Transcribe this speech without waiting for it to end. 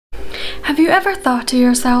Have you ever thought to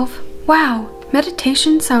yourself, wow,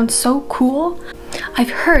 meditation sounds so cool? I've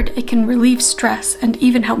heard it can relieve stress and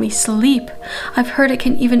even help me sleep. I've heard it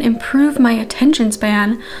can even improve my attention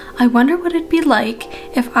span. I wonder what it'd be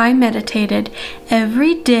like if I meditated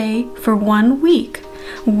every day for 1 week.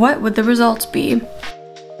 What would the results be?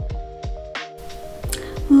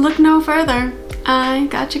 Look no further. I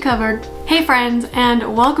got you covered. Hey friends,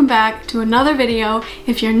 and welcome back to another video.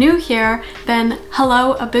 If you're new here, then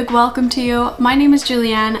hello, a big welcome to you. My name is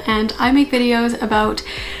Julianne and I make videos about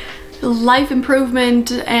life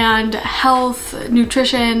improvement and health,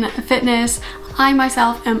 nutrition, fitness. I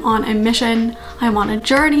myself am on a mission. I'm on a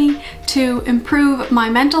journey to improve my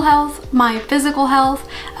mental health, my physical health,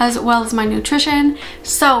 as well as my nutrition.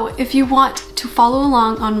 So if you want to follow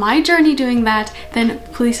along on my journey doing that, then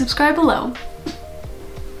please subscribe below.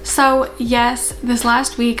 So yes, this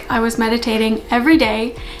last week I was meditating every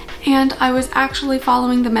day, and I was actually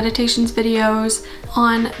following the meditations videos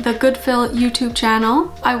on the Goodful YouTube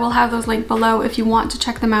channel. I will have those linked below if you want to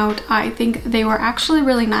check them out. I think they were actually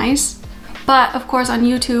really nice. But of course on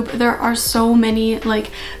YouTube there are so many like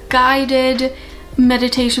guided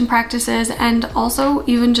meditation practices, and also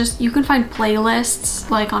even just you can find playlists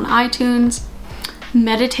like on iTunes,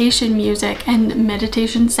 meditation music and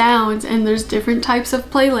meditation sounds, and there's different types of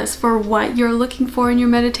playlists for what you're looking for in your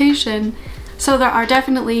meditation. So there are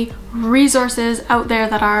definitely resources out there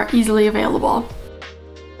that are easily available.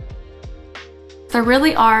 There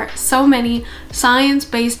really are so many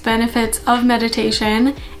science-based benefits of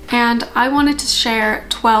meditation, and I wanted to share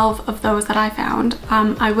 12 of those that I found.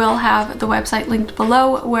 I will have the website linked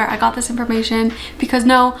below where I got this information, because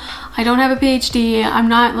no, I don't have a PhD. I'm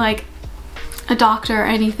not like a doctor or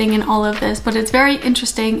anything in all of this, but it's very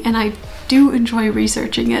interesting and I do enjoy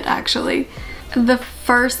researching it actually. The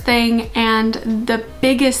first thing and the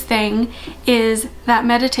biggest thing is that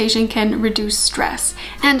meditation can reduce stress.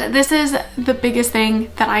 And this is the biggest thing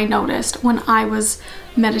that I noticed when I was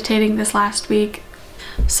meditating this last week.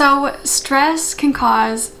 So stress can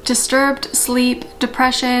cause disturbed sleep,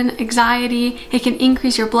 depression, anxiety. It can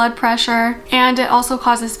increase your blood pressure, and it also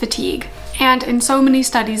causes fatigue. And in so many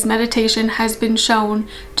studies, meditation has been shown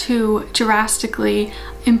to drastically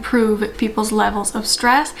improve people's levels of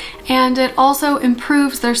stress, and it also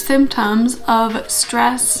improves their symptoms of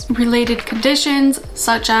stress-related conditions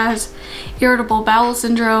such as irritable bowel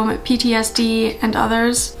syndrome, PTSD, and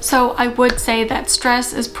others. So I would say that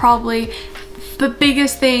stress is probably the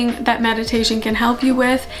biggest thing that meditation can help you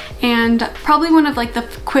with, and probably one of like the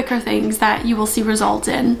quicker things that you will see results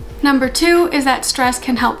in. Number 2 is that stress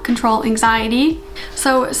can help control anxiety.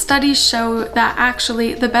 So studies show that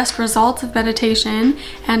actually the best results of meditation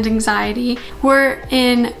and anxiety were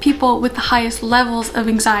in people with the highest levels of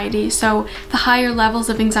anxiety. So the higher levels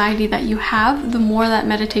of anxiety that you have, the more that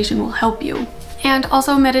meditation will help you. And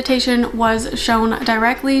also meditation was shown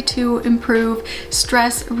directly to improve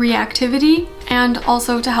stress reactivity and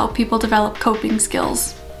also to help people develop coping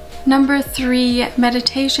skills. Number 3,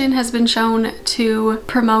 meditation has been shown to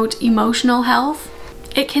promote emotional health.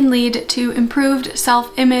 It can lead to improved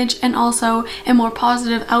self-image and also a more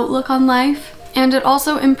positive outlook on life. And it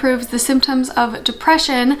also improves the symptoms of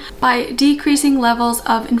depression by decreasing levels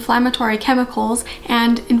of inflammatory chemicals,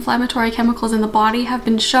 and inflammatory chemicals in the body have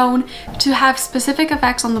been shown to have specific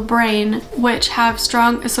effects on the brain, which have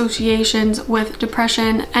strong associations with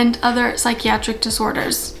depression and other psychiatric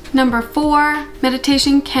disorders. Number 4,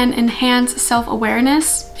 meditation can enhance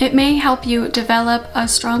self-awareness. It may help you develop a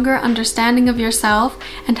stronger understanding of yourself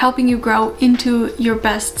and helping you grow into your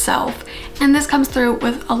best self. And this comes through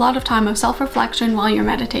with a lot of time of self-reflection while you're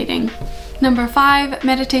meditating. Number 5,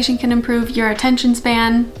 meditation can improve your attention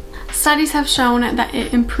span. Studies have shown that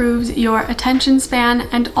it improves your attention span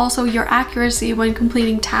and also your accuracy when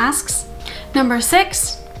completing tasks. Number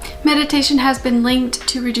 6, meditation has been linked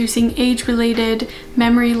to reducing age-related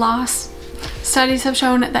memory loss. Studies have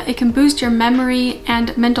shown that it can boost your memory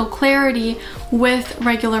and mental clarity with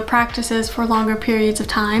regular practices for longer periods of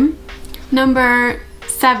time. Number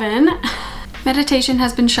 7, meditation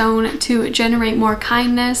has been shown to generate more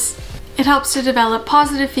kindness. It helps to develop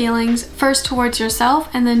positive feelings, first towards yourself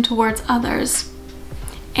and then towards others.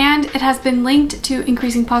 And it has been linked to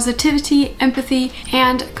increasing positivity, empathy,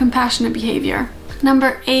 and compassionate behavior.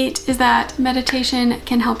 Number 8 is that meditation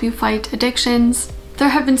can help you fight addictions. There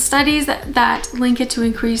have been studies that link it to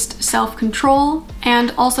increased self-control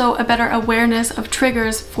and also a better awareness of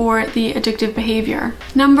triggers for the addictive behavior.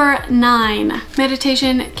 Number 9,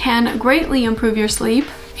 meditation can greatly improve your sleep,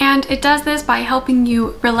 and it does this by helping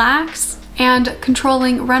you relax and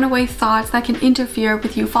controlling runaway thoughts that can interfere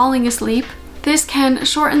with you falling asleep. This can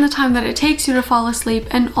shorten the time that it takes you to fall asleep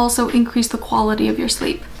and also increase the quality of your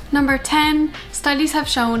sleep. Number 10, studies have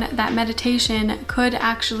shown that meditation could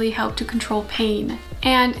actually help to control pain.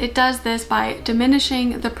 And it does this by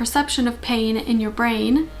diminishing the perception of pain in your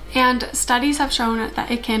brain. And studies have shown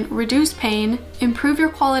that it can reduce pain, improve your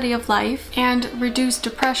quality of life, and reduce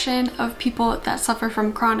depression of people that suffer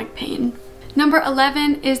from chronic pain. Number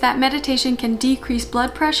 11 is that meditation can decrease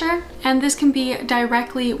blood pressure, and this can be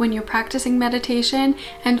directly when you're practicing meditation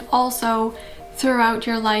and also throughout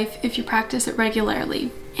your life if you practice it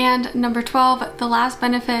regularly. And number 12, the last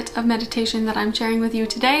benefit of meditation that I'm sharing with you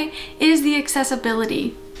today is the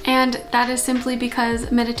accessibility. And that is simply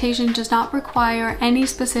because meditation does not require any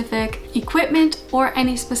specific equipment or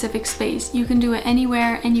any specific space. You can do it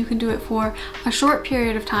anywhere, and you can do it for a short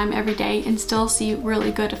period of time every day and still see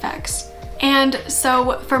really good effects. And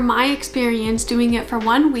so from my experience doing it for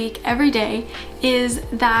 1 week every day is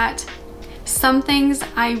that some things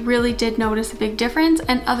I really did notice a big difference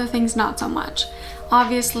and other things not so much.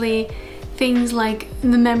 Obviously, things like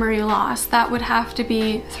the memory loss, that would have to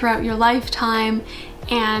be throughout your lifetime,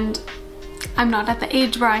 and I'm not at the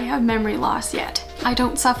age where I have memory loss yet. I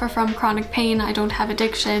don't suffer from chronic pain, I don't have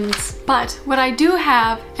addictions, but what I do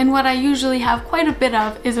have, and what I usually have quite a bit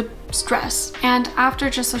of, is a stress. And after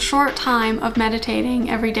just a short time of meditating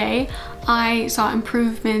every day, I saw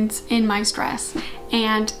improvements in my stress.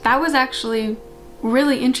 And that was actually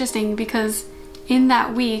really interesting because in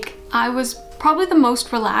that week, I was probably the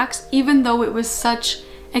most relaxed, even though it was such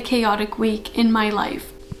a chaotic week in my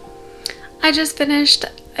life. I just finished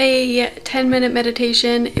a 10-minute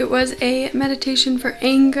meditation. It was a meditation for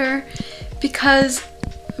anger because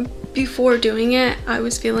before doing it, I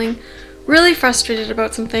was feeling really frustrated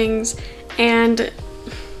about some things and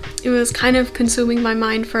it was kind of consuming my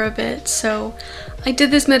mind for a bit. So I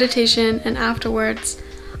did this meditation, and afterwards,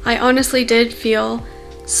 I honestly did feel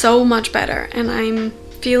so much better, and I'm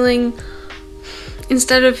feeling,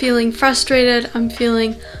 instead of feeling frustrated, I'm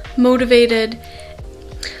feeling motivated.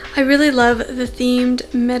 I really love the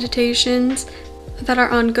themed meditations that are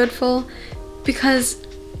on Goodful because,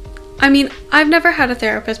 I mean, I've never had a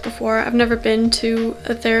therapist before. I've never been to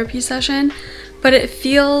a therapy session, but it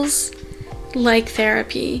feels like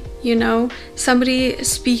therapy, you know? Somebody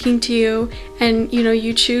speaking to you and, you know,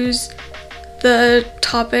 you choose the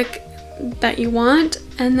topic that you want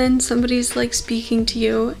and then somebody's like speaking to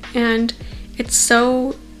you and it's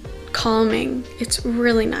so calming. It's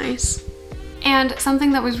really nice. And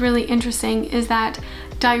something that was really interesting is that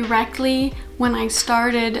directly when I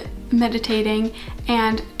started meditating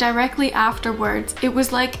and directly afterwards, it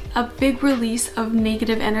was like a big release of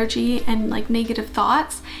negative energy and like negative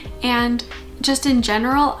thoughts. And just in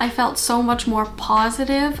general, I felt so much more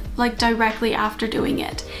positive like directly after doing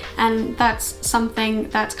it. And that's something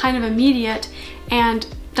that's kind of immediate and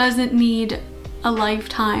doesn't need a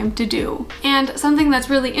lifetime to do. And something that's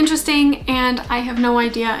really interesting, and I have no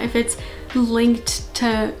idea if it's linked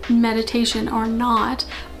to meditation or not,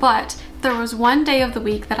 but there was one day of the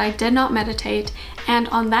week that I did not meditate, and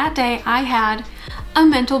on that day I had a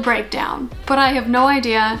mental breakdown. But I have no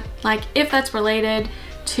idea like if that's related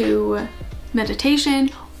to meditation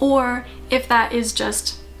or if that is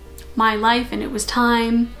just my life and it was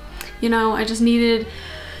time. You know, I just needed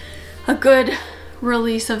a good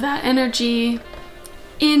release of that energy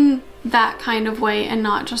in that kind of way and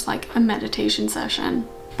not just like a meditation session.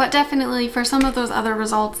 But definitely for some of those other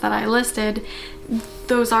results that I listed,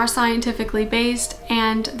 those are scientifically based,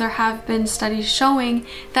 and there have been studies showing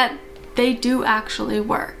that they do actually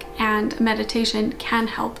work, and meditation can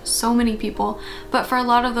help so many people. But for a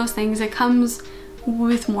lot of those things, it comes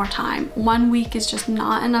with more time. 1 week is just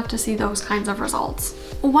not enough to see those kinds of results.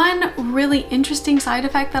 One really interesting side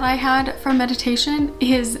effect that I had from meditation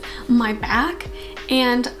is my back.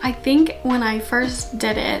 And I think when I first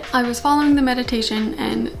did it, I was following the meditation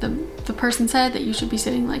and the person said that you should be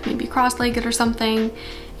sitting like maybe cross-legged or something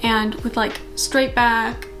and with like straight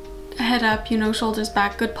back, head up, you know, shoulders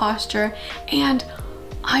back, good posture. And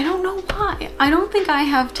I don't know why. I don't think I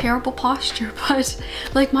have terrible posture, but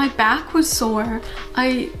like my back was sore.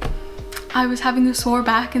 I was having a sore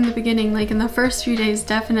back in the beginning, like in the first few days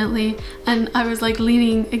definitely, and I was like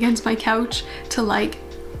leaning against my couch to like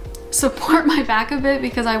support my back a bit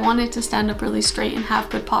because I wanted to stand up really straight and have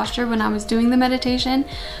good posture when I was doing the meditation.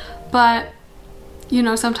 But you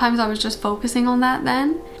know, sometimes I was just focusing on that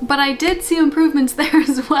then. But I did see improvements there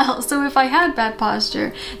as well. So if I had bad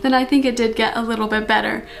posture, then I think it did get a little bit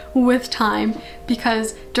better with time,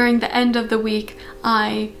 because during the end of the week,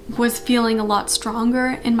 I was feeling a lot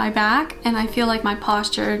stronger in my back and I feel like my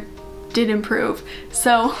posture did improve.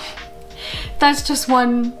 So that's just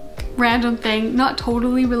one random thing, not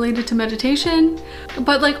totally related to meditation,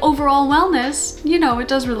 but like overall wellness, you know, it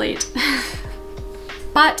does relate.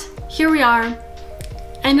 But here we are,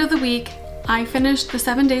 end of the week. I finished the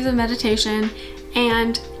 7 days of meditation,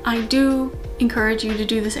 and I do encourage you to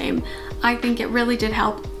do the same. I think it really did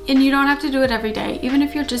help, and you don't have to do it every day, even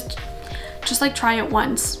if you're just like try it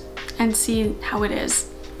once and see how it is.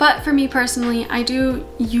 But for me personally, I do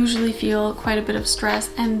usually feel quite a bit of stress,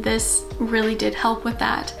 and this really did help with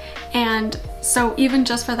that. And so even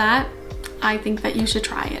just for that, I think that you should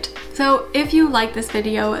try it. So if you like this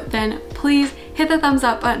video, then please hit the thumbs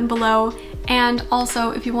up button below. And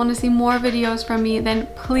also, if you want to see more videos from me, then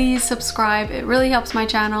please subscribe. It really helps my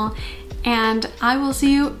channel. And I will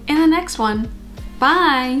see you in the next one.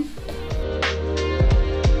 Bye!